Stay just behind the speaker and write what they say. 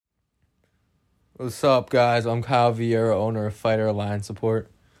What's up, guys? I'm Kyle Vieira, owner of Fighter Alliance Support.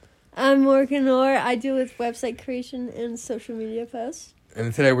 I'm Morgan Orr. I deal with website creation and social media posts.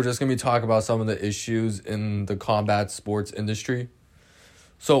 And today we're just going to be talking about some of the issues in the combat sports industry.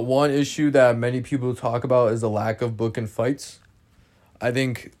 So one issue that many people talk about is the lack of booking fights. I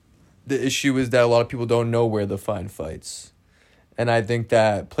think the issue is that a lot of people don't know where to find fights. And I think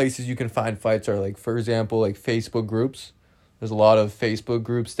that places you can find fights are, like, for example, like Facebook groups. There's a lot of Facebook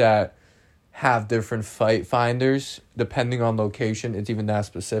groups that have different fight finders depending on location. It's even that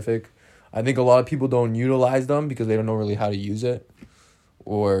specific. I think a lot of people don't utilize them because they don't know really how to use it,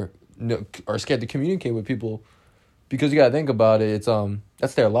 or are scared to communicate with people, because you gotta think about it. It's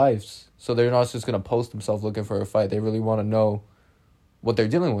that's their lives, so they're not just gonna post themselves looking for a fight. They really want to know what they're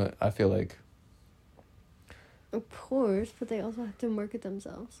dealing with, I feel like. Of course, but they also have to market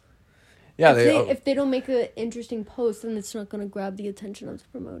themselves. Yeah, if they don't make an interesting post, then it's not going to grab the attention of the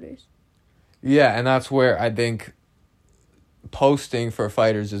promoters. Yeah, and that's where I think posting for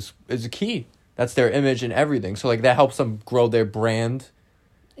fighters is a key. That's their image and everything. So, like, that helps them grow their brand.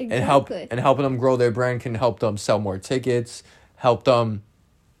 Exactly. And helping them grow their brand can help them sell more tickets, help them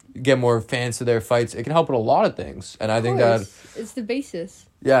get more fans to their fights. It can help with a lot of things. And I think that it's the basis.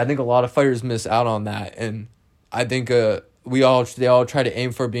 Yeah, I think a lot of fighters miss out on that. And I think they all try to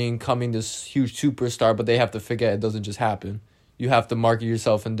aim for becoming this huge superstar, but they have to forget it doesn't just happen. You have to market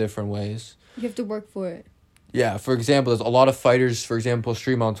yourself in different ways. You have to work for it. Yeah, for example, there's a lot of fighters, for example,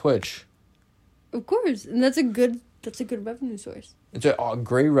 stream on Twitch. Of course, and that's a good revenue source. It's a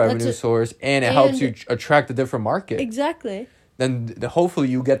great revenue source, and it helps you attract a different market. Exactly. Then hopefully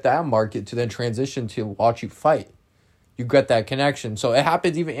you get that market to then transition to watch you fight. You get that connection. So it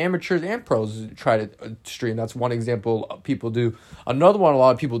happens, even amateurs and pros try to stream. That's one example people do. Another one a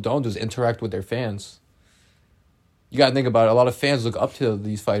lot of people don't do is interact with their fans. You got to think about it. A lot of fans look up to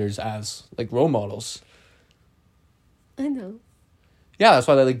these fighters as, like, role models. I know. Yeah, that's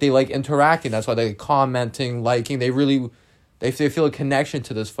why they like interacting. That's why they like commenting, liking. They feel a connection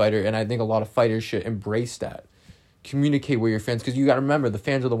to this fighter, and I think a lot of fighters should embrace that. Communicate with your fans, because you got to remember, the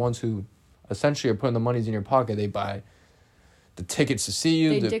fans are the ones who essentially are putting the monies in your pocket. They buy the tickets to see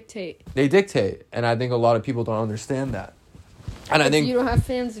you. They dictate, and I think a lot of people don't understand that. And if you don't have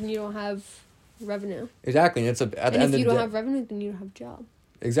fans, then you don't have revenue. Exactly, and it's at the end of the day. If you don't have revenue, then you don't have a job.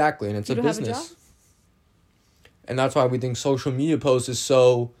 Exactly, and it's a business. Have a job? And that's why we think social media posts is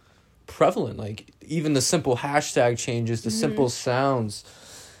so prevalent. Like, even the simple hashtag changes, the simple sounds,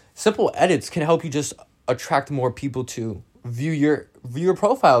 simple edits can help you just attract more people to view your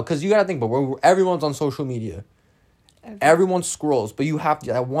profile. Because you got to think about everyone's on social media. Everyone scrolls, but you have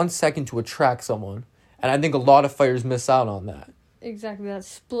to have 1 second to attract someone. And I think a lot of fighters miss out on that. Exactly, that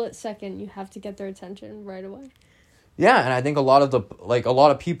split second, you have to get their attention right away. Yeah, and I think a lot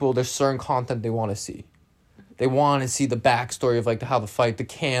of people, there's certain content they want to see. They want to see the backstory of, like, how the fight, the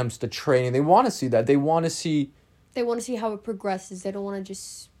camps, the training. They want to see that. They want to see how it progresses. They don't want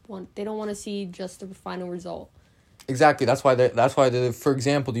to see just the final result. Exactly. That's why for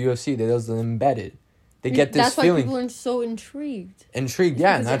example, the UFC, they does the embedded. They get this feeling. That's why people are so intrigued.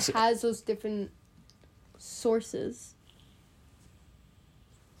 Yeah, and it has those different sources.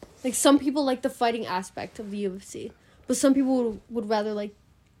 Like, some people like the fighting aspect of the UFC, but some people would rather like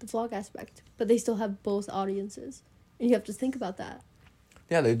the vlog aspect, but they still have both audiences, and you have to think about that.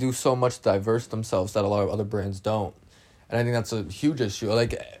 Yeah, they do so much to diverse themselves that a lot of other brands don't, and I think that's a huge issue.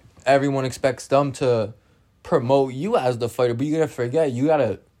 Like, everyone expects them to promote you as the fighter, but you gotta forget, you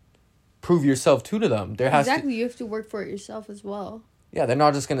gotta prove yourself to them. You have to work for it yourself as well. Yeah, they're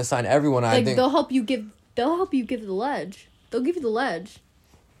not just gonna sign everyone. Like, I think they'll help you give the ledge. They'll give you the ledge,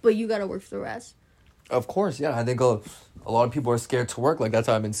 but you gotta work for the rest. Of course, yeah. I think a lot of people are scared to work. Like, that's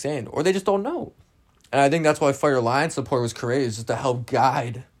how I've been saying. Or they just don't know. And I think that's why Fighter Alliance Support was created, is just to help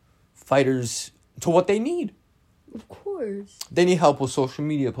guide fighters to what they need. Of course. They need help with social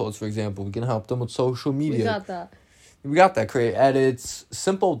media posts, for example. We can help them with social media. We got that. Create edits,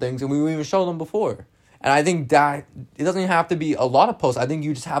 simple things, and we even showed them before. And I think that it doesn't have to be a lot of posts. I think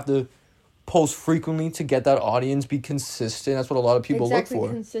you just have to post frequently to get that audience, be consistent. That's what a lot of people look for.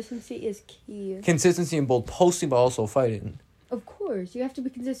 Consistency is key. Consistency in both posting but also fighting. Of course. You have to be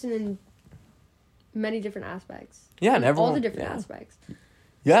consistent in many different aspects. Yeah, and everyone... all the different aspects.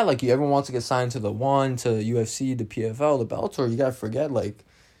 Yeah, like, everyone wants to get signed to the One, to UFC, the PFL, the Bellator. You gotta forget, like,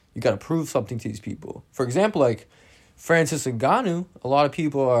 you gotta prove something to these people. For example, like, Francis Ngannou, a lot of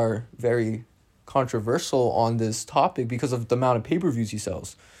people are very controversial on this topic because of the amount of pay-per-views he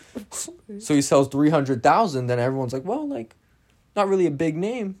sells. So he sells 300,000, then everyone's like, well, like, not really a big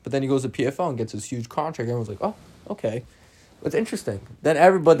name. But then he goes to PFL and gets this huge contract. Everyone's like, oh, okay. It's interesting.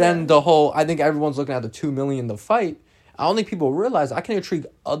 Then the whole, I think everyone's looking at the 2 million the fight. I don't think people realize I can intrigue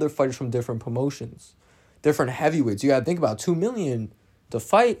other fighters from different promotions, different heavyweights. You got to think about 2 million to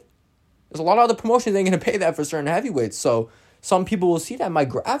fight. There's a lot of other promotions that ain't going to pay that for certain heavyweights. So some people will see that and might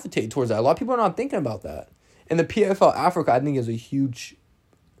gravitate towards that. A lot of people are not thinking about that. And the PFL Africa, I think, is a huge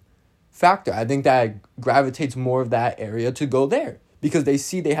factor. I think that gravitates more of that area to go there because they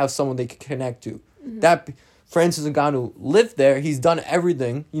see they have someone they can connect to. Mm-hmm. That Francis Ngannou lived there. He's done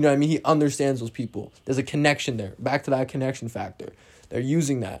everything. You know what I mean? He understands those people. There's a connection there. Back to that connection factor. They're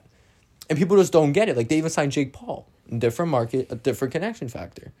using that. And people just don't get it. Like, they even signed Jake Paul. Different market, a different connection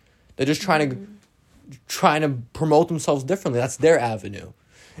factor. They're just trying to promote themselves differently. That's their avenue.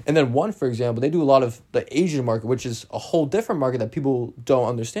 And then ONE, for example, they do a lot of the Asian market, which is a whole different market that people don't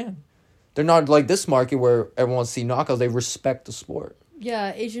understand. They're not like this market where everyone wants to see knockouts. They respect the sport.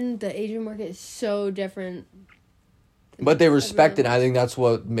 Yeah, the Asian market is so different. But they respect it, and I think that's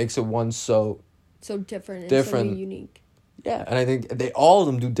what makes it ONE so different and so unique. Yeah, and I think all of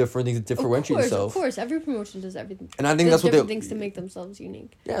them do different things to differentiate themselves. Of course, every promotion does everything. And I think that's what things to make themselves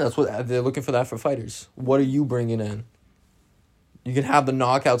unique. Yeah, that's what they're looking for that for fighters. What are you bringing in? You can have the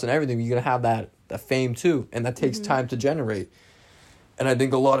knockouts and everything, but you're going to have that fame too, and that takes time to generate. And I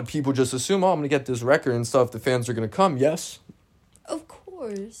think a lot of people just assume, I'm going to get this record and stuff, the fans are going to come. Yes. Of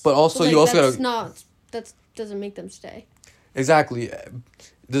course. But also, you also got to... That doesn't make them stay. Exactly.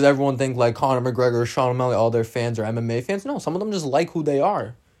 Does everyone think like Conor McGregor or Sean O'Malley, all their fans are MMA fans? No, some of them just like who they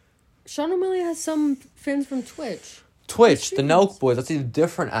are. Sean O'Malley has some fans from Twitch. The Nelk Boys, that's a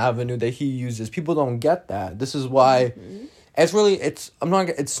different avenue that he uses. People don't get that. This is why it's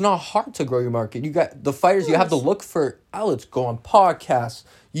not hard to grow your market. You got the fighters, you have to look for outlets, go on podcasts,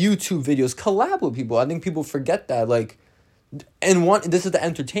 YouTube videos, collab with people. I think people forget that. This is the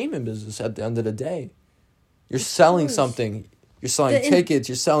entertainment business at the end of the day. You're selling something. You're selling tickets.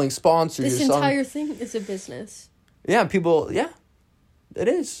 You're selling sponsors. This entire thing is a business. Yeah, it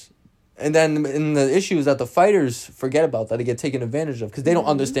is. And then the issue is that the fighters forget about that. They get taken advantage of because they don't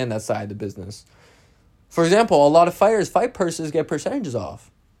understand that side of the business. For example, a lot of fight purses get percentages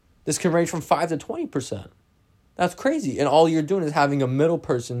off. This can range from 5 to 20%. That's crazy. And all you're doing is having a middle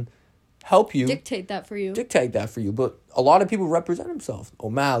person help you. Dictate that for you. But a lot of people represent themselves.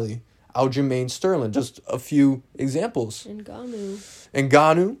 O'Malley, Aljamain Sterling, just a few examples.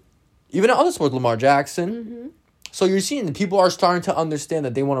 Ngannou. Even in other sports, Lamar Jackson. Mm-hmm. So you're seeing that people are starting to understand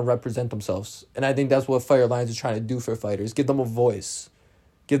that they want to represent themselves. And I think that's what Fight Alliance is trying to do for fighters. Give them a voice.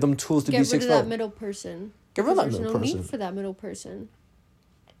 Give them tools to be successful. Get rid of that middle person. There's no need for that middle person.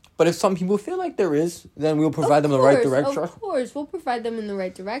 But if some people feel like there is, then we'll provide them the right direction. Of course, we'll provide them in the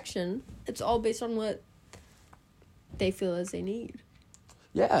right direction. It's all based on what they feel as they need.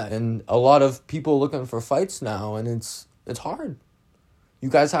 Yeah, and a lot of people looking for fights now, and it's hard. You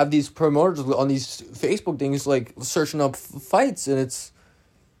guys have these promoters on these Facebook things, like, searching up fights, and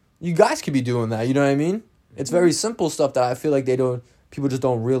you guys could be doing that, you know what I mean? It's very simple stuff that I feel like people just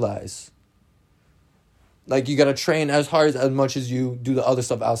don't realize. Like, you gotta train as hard as much as you do the other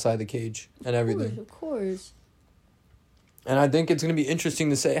stuff outside the cage and everything. Of course. And I think it's gonna be interesting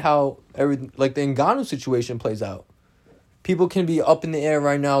to say how the Ngannou situation plays out. People can be up in the air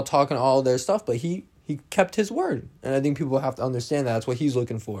right now talking all their stuff, but he kept his word. And I think people have to understand that. That's what he's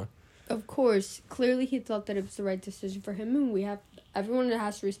looking for. Of course. Clearly he thought that it was the right decision for him, and everyone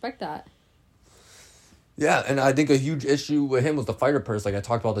has to respect that. Yeah, and I think a huge issue with him was the fighter purse. Like I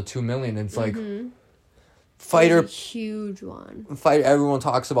talked about the 2 million. It's like fighter, a huge one. Everyone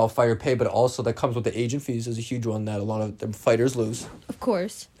talks about fighter pay, but also that comes with the agent fees is a huge one that a lot of the fighters lose. Of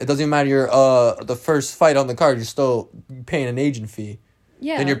course. It doesn't even matter you're the first fight on the card, you're still paying an agent fee.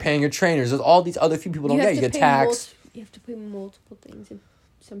 Yeah. Then you're paying your trainers. There's all these other few people don't get. You get taxed. You have to pay multiple things, and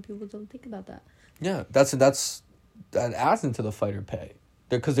some people don't think about that. Yeah, that adds into the fighter pay.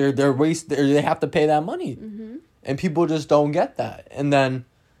 Because they have to pay that money. Mm-hmm. And people just don't get that. And then,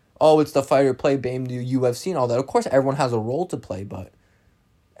 it's the fighter play, BAME, the UFC and all that. Of course, everyone has a role to play, but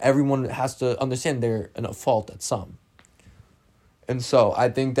everyone has to understand they're in a fault at some. And so I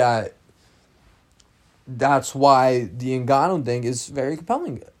think that's why the Ngannou thing is very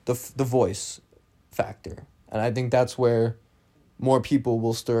compelling, the voice factor. And I think that's where more people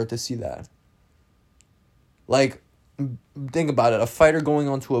will start to see that. Like, think about it. A fighter going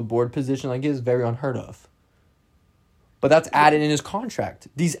onto a board position like it is very unheard of. But that's added in his contract.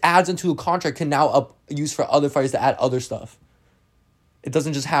 These adds into a contract can now use for other fighters to add other stuff. It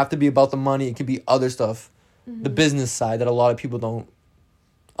doesn't just have to be about the money. It can be other stuff. Mm-hmm. The business side that a lot of people don't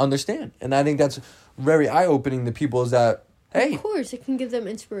understand. And I think that's very eye-opening to people is that, hey. Of course, it can give them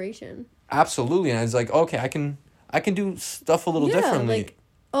inspiration. Absolutely. And it's like, okay, I can I can do stuff a little differently.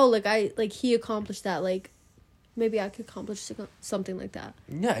 He accomplished that. Like, maybe I could accomplish something like that.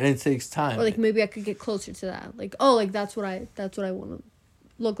 Yeah, and it takes time. Or like maybe I could get closer to that. Like, oh, like that's what I want to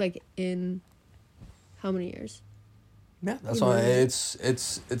look like in how many years? Yeah, that's why it's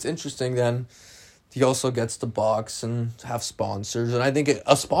interesting. Then he also gets to box and have sponsors, and I think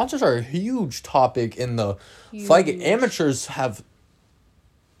sponsors are a huge topic in the fight. Amateurs have.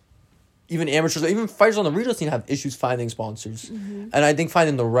 Even fighters on the regional scene have issues finding sponsors. Mm-hmm. And I think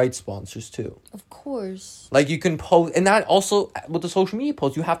finding the right sponsors, too. Of course. Like, you can post... And that also, with the social media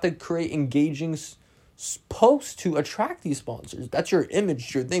posts, you have to create engaging posts to attract these sponsors. That's your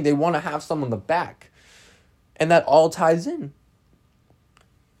image, your thing. They want to have someone on the back. And that all ties in.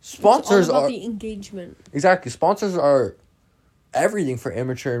 Sponsors it's all about the engagement. Exactly. Sponsors are everything for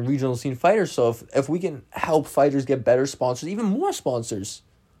amateur and regional scene fighters. So if we can help fighters get better sponsors, even more sponsors...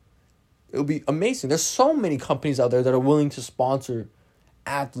 It would be amazing. There's so many companies out there that are willing to sponsor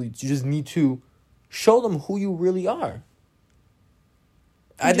athletes. You just need to show them who you really are.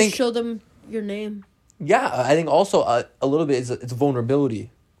 I think show them your name. Yeah, I think also a little bit it's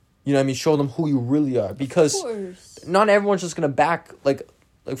vulnerability. You know what I mean? Show them who you really are, because not everyone's just gonna back like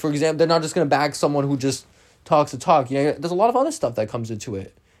for example, they're not just gonna back someone who just talks to talk. You know, there's a lot of other stuff that comes into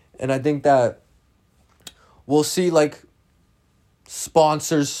it, and I think that we'll see like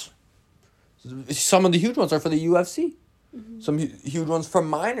sponsors. Some of the huge ones are for the UFC. Mm-hmm. Some huge ones for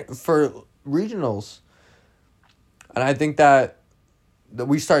regionals. And I think that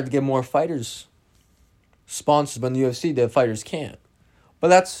we started to get more fighters sponsored by the UFC. The fighters can't. But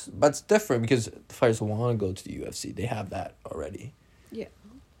that's different because the fighters want to go to the UFC. They have that already. Yeah.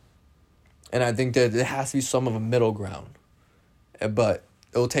 And I think that there has to be some of a middle ground. But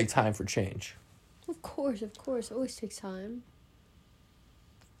it will take time for change. Of course. It always takes time.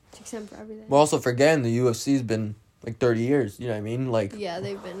 Takes time for everything. We're also forgetting the UFC's been like 30 years. You know what I mean? Like, yeah,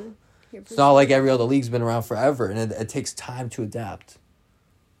 they've been here for it's not like every other league's been around forever, and it takes time to adapt.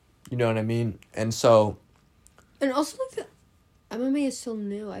 You know what I mean? And so... And also, like, the MMA is still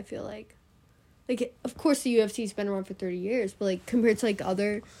new, I feel like. Like, of course, the UFC's been around for 30 years, but, like, compared to, like,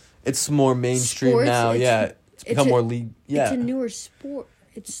 other... It's more mainstream sports, now, yeah. It's become more league... Yeah. It's a newer sport.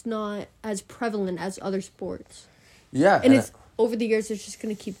 It's not as prevalent as other sports. Yeah. And it's... Over the years, it's just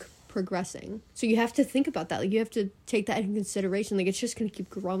going to keep progressing. So you have to think about that. Like, you have to take that into consideration. Like, it's just going to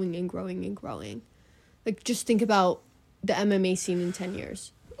keep growing and growing and growing. Like, just think about the MMA scene in 10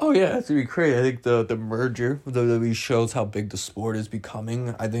 years. Oh, yeah. It's going to be crazy. I think the merger with WWE shows how big the sport is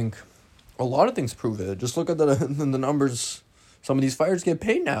becoming. I think a lot of things prove it. Just look at the numbers. Some of these fighters get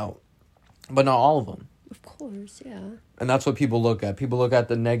paid now, but not all of them. Of course, yeah. And that's what people look at. People look at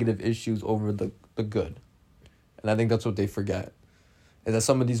the negative issues over the good. And I think that's what they forget. Is that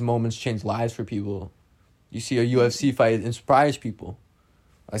some of these moments change lives for people. You see a UFC fight, it inspires people.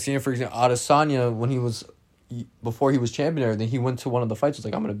 I seen it, for example, Adesanya, before he was champion and everything, he went to one of the fights, was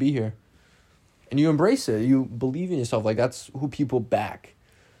like, I'm going to be here. And you embrace it. You believe in yourself. Like, that's who people back.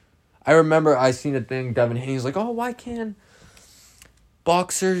 I remember I seen a thing, Devin Haney's like, oh, why can't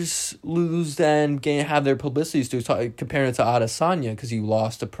boxers lose and have their publicity comparing it to Adesanya because he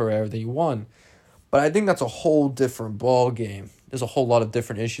lost to Pereira, then he won. But I think that's a whole different ball game. There's a whole lot of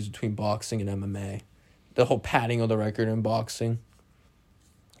different issues between boxing and MMA. The whole padding of the record in boxing.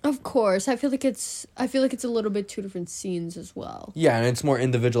 Of course, I feel like it's a little bit two different scenes as well. Yeah, and it's more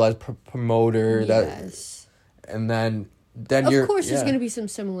individualized promoter. Yes. And then of course, there's going to be some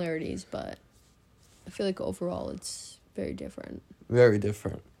similarities, but I feel like overall it's very different. Very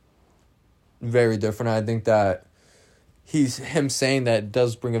different. Very different. I think that him saying that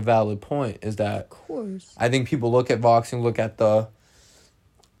does bring a valid point. Is that, of course, I think people look at boxing, look at the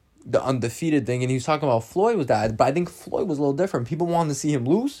undefeated thing, and he was talking about Floyd was that, but I think Floyd was a little different. People wanted to see him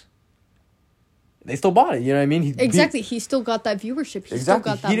lose. They still bought it, you know what I mean? He still got that viewership. He still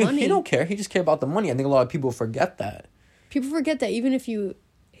got that money. He don't care. He just cared about the money. I think a lot of people forget that. People forget that even if you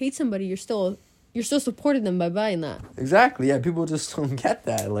hate somebody, you're still supporting them by buying that. Exactly. Yeah, people just don't get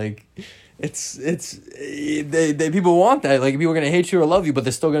that. Like, people want that. Like, people are gonna hate you or love you, but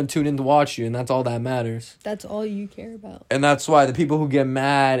they're still gonna tune in to watch you, and that's all that matters. That's all you care about. And that's why the people who get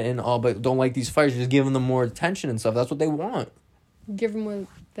mad and all but don't like these fights, just giving them more attention and stuff. That's what they want. Give them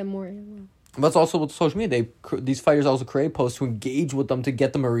more ammo. But that's also with social media. These fighters also create posts to engage with them to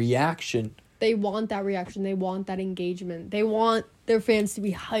get them a reaction. They want that reaction. They want that engagement. They want their fans to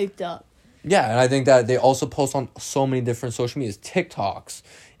be hyped up. Yeah, and I think that they also post on so many different social medias, TikToks,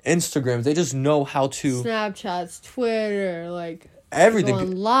 Instagrams. They just know how to... Snapchats, Twitter, everything.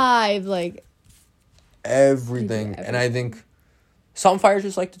 Going live, Everything. And I think Some fighters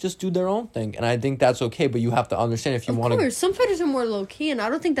just like to just do their own thing, and I think that's okay. But you have to understand if you want to. Of course, some fighters are more low key, and I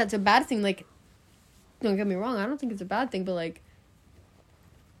don't think that's a bad thing. Like, don't get me wrong, I don't think it's a bad thing, but like,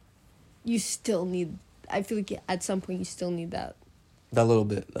 you still need. I feel like at some point you still need that little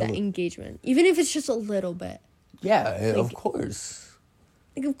bit. That engagement, even if it's just a little bit. Yeah, like, of course.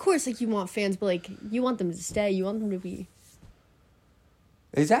 Like, of course, like, you want fans, but, like, you want them to stay. You want them to be...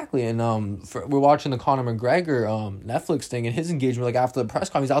 Exactly, and we're watching the Conor McGregor Netflix thing, and his engagement, like, after the press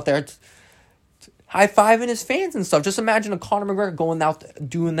conference, he's out there high-fiving his fans and stuff. Just imagine a Conor McGregor going out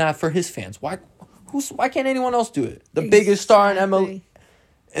doing that for his fans. Why can't anyone else do it? The biggest star in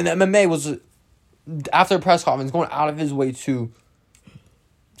MMA was, after the press conference, going out of his way to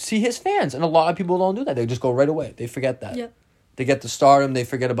see his fans, and a lot of people don't do that. They just go right away. They forget that. Yep. They get the stardom. They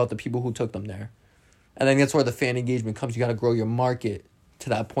forget about the people who took them there, and then that's where the fan engagement comes. You got to grow your market to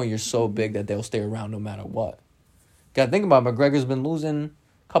that point. You're so big that they'll stay around no matter what. Got to think about it. McGregor's been losing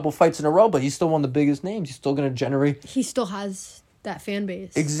a couple fights in a row, but he's still one of the biggest names. He's still gonna generate. He still has that fan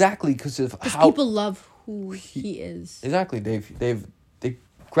base. Exactly, because people love who he is. Exactly, they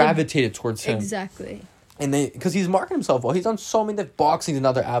gravitated towards him. Exactly. And because he's marketing himself well. He's done so many. Boxing's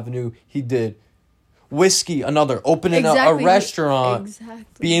another avenue he did. Whiskey, another. Opening a restaurant. Exactly.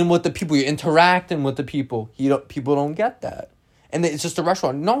 Being with the people. You're interacting with the people. People don't get that. And it's just a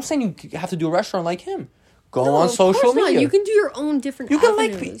restaurant. No, I'm saying you have to do a restaurant like him. Go on social media. You can do your own different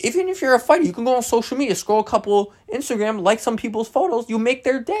avenues. Even if you're a fighter, you can go on social media, scroll a couple Instagram, like some people's photos. You make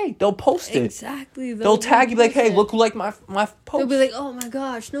their day. They'll post it. Exactly. They'll tag you like, hey, look who liked my post. They'll be like, oh my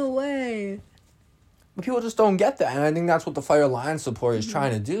gosh, no way. But people just don't get that. And I think that's what the Fighter Alliance support is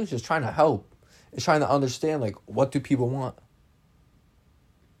trying to do. It's just trying to help. It's trying to understand, like, what do people want?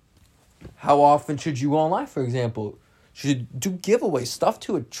 How often should you go on live, for example? Should you do giveaways, stuff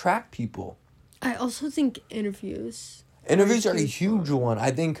to attract people? I also think interviews. Interviews are a huge one.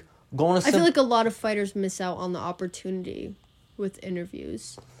 I think going to... I feel like a lot of fighters miss out on the opportunity with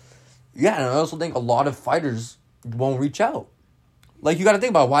interviews. Yeah, and I also think a lot of fighters won't reach out. Like, you got to think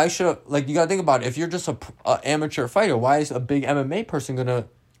about you got to think about if you're just a amateur fighter, why is a big MMA person going to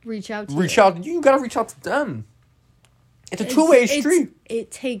reach out to you? You got to reach out to them. It's a two-way street. It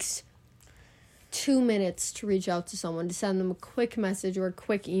takes 2 minutes to reach out to someone, to send them a quick message or a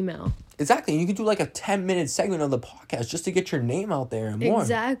quick email. Exactly. And you can do like a 10-minute segment of the podcast just to get your name out there and more.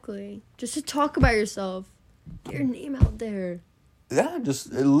 Exactly. Just to talk about yourself. Get your name out there. Yeah,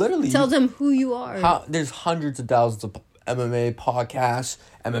 just literally. Tell them who you are. There's hundreds of thousands of MMA podcasts,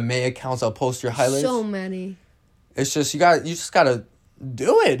 MMA accounts that'll post your highlights. So many. It's just, you just gotta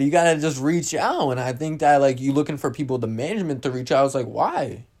do it. You gotta just reach out. And I think that, like, you looking for people, the management to reach out, it's like,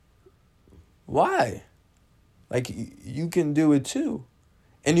 why? Why? Like, you can do it too.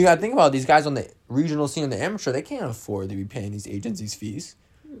 And you gotta think about these guys on the regional scene and the amateur, they can't afford to be paying these agencies fees.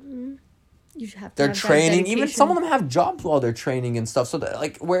 Mm-hmm. You should have to They're have training. Even some of them have jobs while they're training and stuff. So,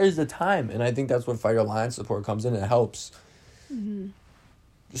 like, where is the time? And I think that's when Fighter Alliance support comes in and it helps. Mm-hmm.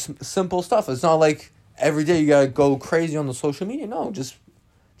 Just simple stuff. It's not like every day you gotta go crazy on the social media. No, just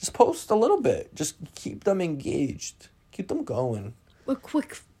post a little bit. Just keep them engaged. Keep them going. A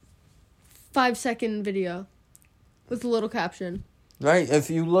quick 5-second video with a little caption. Right? If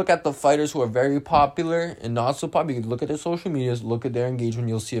you look at the fighters who are very popular and not so popular, you look at their social medias, look at their engagement,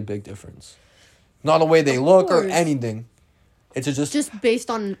 you'll see a big difference. Not the way they look or anything. It's just based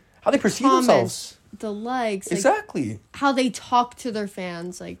on how they perceive themselves. The likes. Exactly. Like, how they talk to their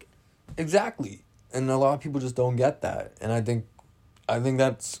fans. Like. Exactly. And a lot of people just don't get that. And I think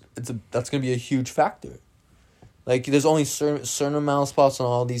that's gonna be a huge factor. Like, there's only certain amount of spots on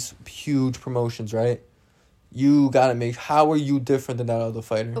all these huge promotions, right? You gotta how are you different than that other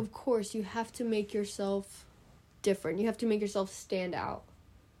fighter? Of course, you have to make yourself different. You have to make yourself stand out.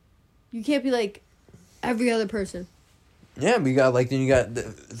 You can't be like every other person. Yeah, but you got,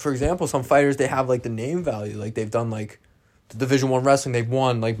 for example, some fighters, they have, like, the name value. Like, they've done, like, the Division I wrestling, they've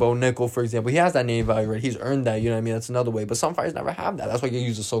won, like, Bo Nickel, for example. He has that name value, right? He's earned that, you know what I mean? That's another way. But some fighters never have that. That's why you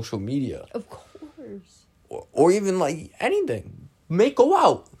use the social media. Of course. Or even, like, anything. Go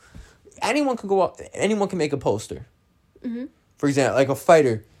out. Anyone can go out. Anyone can make a poster. Mm-hmm. For example, like a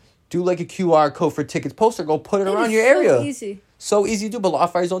fighter, do like a QR code for tickets poster. Go put it around your area. So easy. So easy to do, but a lot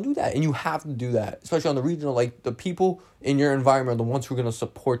of fighters don't do that. And you have to do that. Especially on the regional. Like, the people in your environment are the ones who are going to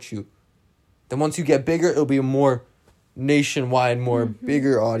support you. Then once you get bigger, it'll be a more nationwide, more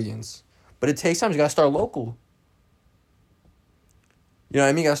bigger audience. But it takes time. You got to start local. You know what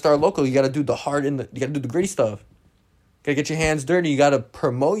I mean? You got to start local. You got to do the hard you got to do the gritty stuff. You got to get your hands dirty. You got to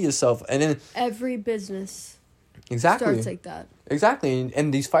promote yourself. And then every business Exactly. starts like that. Exactly.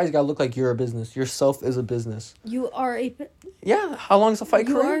 And these fights gotta look like you're a business. Yourself is a business. You are a Yeah. How long is a fight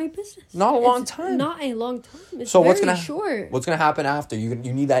you career? are a business. Not a long It's time. Not a long time. It's So very what's short. What's gonna happen after? You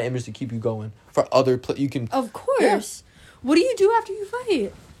need that image to keep you going. For other you can. Of course. What do you do after you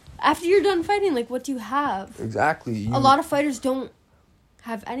fight? After you're done fighting, like, what do you have? Exactly. A lot of fighters don't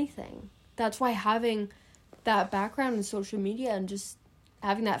have anything. That's why having that background in social media and just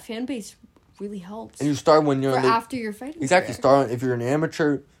having that fan base really helps. And you start when you're for in the, after you're fighting. exactly. career. Start if you're an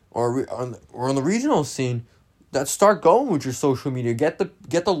amateur or on the regional scene. That start going with your social media. Get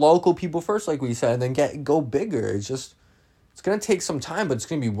the local people first, like we said, and then go bigger. It's gonna take some time, but it's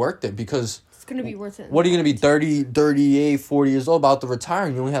gonna be worth it because It's going to be worth it. what are you gonna be 30, 38, 40 years old about to retire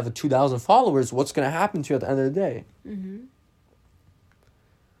and you only have 2,000 followers? What's gonna happen to you at the end of the day? Mm-hmm.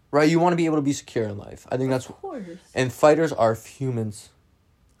 Right? You want to be able to be secure in life. I think that's. Of course. And fighters are humans.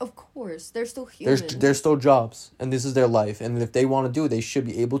 Of course. They're still human. There's still jobs, and this is their life. And if they want to do it, they should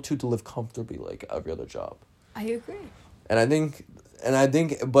be able to live comfortably like every other job. I agree. And I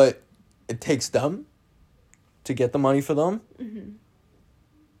think, but it takes them to get the money for them. Mm-hmm.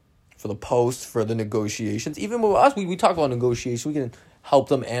 For the posts, for the negotiations. Even with us, we talk about negotiation. We can help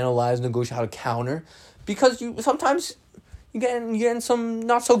them analyze, negotiate how to counter. Because sometimes you get some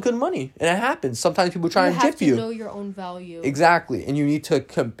not so good money. And it happens. Sometimes people try and jip you. You have to know your own value. Exactly. And you need to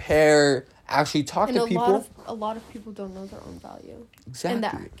compare, actually talk to people. A lot of people don't know their own value. Exactly. And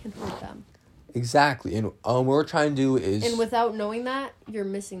that can hurt them. Exactly. And what we're trying to do is... And without knowing that, you're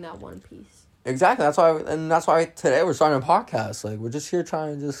missing that one piece. Exactly. That's why today we're starting a podcast. Like, we're just here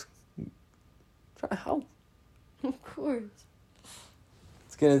trying to help. Of course.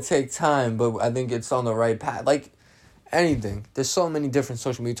 It's going to take time, but I think it's on the right path. Like, anything. There's so many different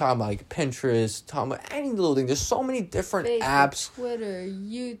social media. Talking about, like, Pinterest. Talking about any little thing. There's so many different Facebook, apps. Twitter,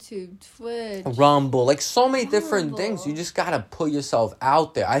 YouTube, Twitch. Rumble. Like, so many different Rumble. things. You just got to put yourself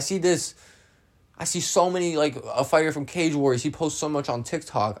out there. I see so many, like, a fighter from Cage Warriors. He posts so much on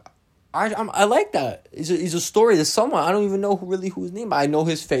TikTok. I like that. He's a story to someone. I don't even know who his name, but I know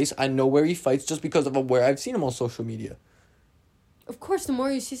his face. I know where he fights just because of where I've seen him on social media. Of course, the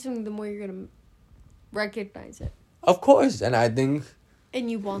more you see something, the more you're going to recognize it. Of course, and I think... And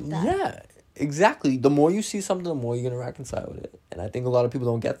you want that. Yeah, exactly. The more you see something, the more you're going to reconcile with it. And I think a lot of people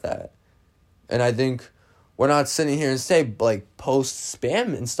don't get that. And I think we're not sitting here and say, like, post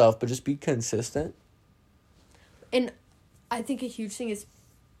spam and stuff, but just be consistent. And I think a huge thing is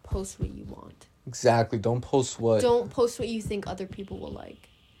post what you want. Exactly. Don't post what... Don't post what you think other people will like.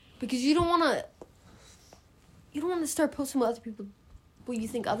 Because you don't want to start posting what you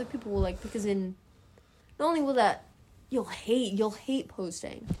think other people will like, because not only will that, you'll hate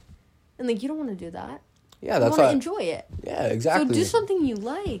posting. And, like, you don't want to do that. Yeah, that's you want to enjoy it. Yeah, exactly. So do something you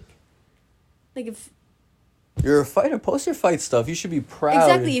like. Like, if... You're a fighter, post your fight stuff. You should be proud.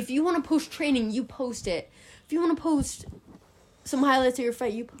 Exactly. If you want to post training, you post it. If you want to post some highlights of your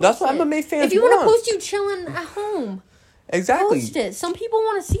fight, you post it. That's what MMA fans If you want to want. post you chilling at home, Exactly. post it. Some people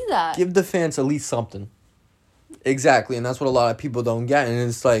want to see that. Give the fans at least something. Exactly, and that's what a lot of people don't get. And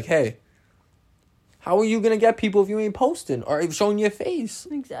it's like, hey, how are you going to get people if you ain't posting or showing your face?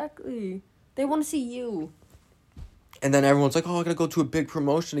 Exactly. They want to see you. And then everyone's like, oh, I got to go to a big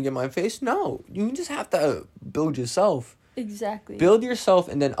promotion to get my face. No, you just have to build yourself. Exactly. Build yourself,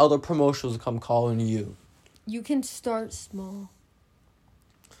 and then other promotions come calling you. You can start small.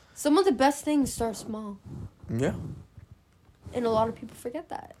 Some of the best things start small. Yeah. And a lot of people forget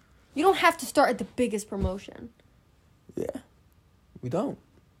that. You don't have to start at the biggest promotion. Yeah. We don't.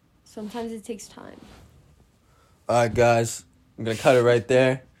 Sometimes it takes time. All right, guys. I'm going to cut it right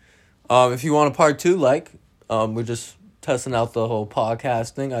there. If you want a part 2, we're just testing out the whole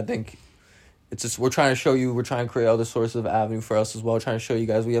podcast thing. I think it's just, we're trying to create other sources of avenue for us as well. We're trying to show you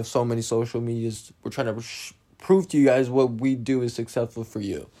guys we have so many social medias. We're trying to prove to you guys what we do is successful for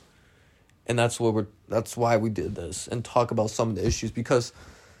you. And that's why we did this and talk about some of the issues, because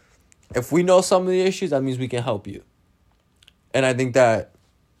if we know some of the issues, that means we can help you. And I think that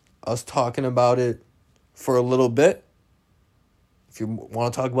us talking about it for a little bit, if you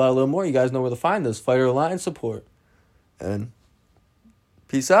want to talk about it a little more, you guys know where to find us. Fighter Alliance support. And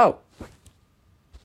peace out.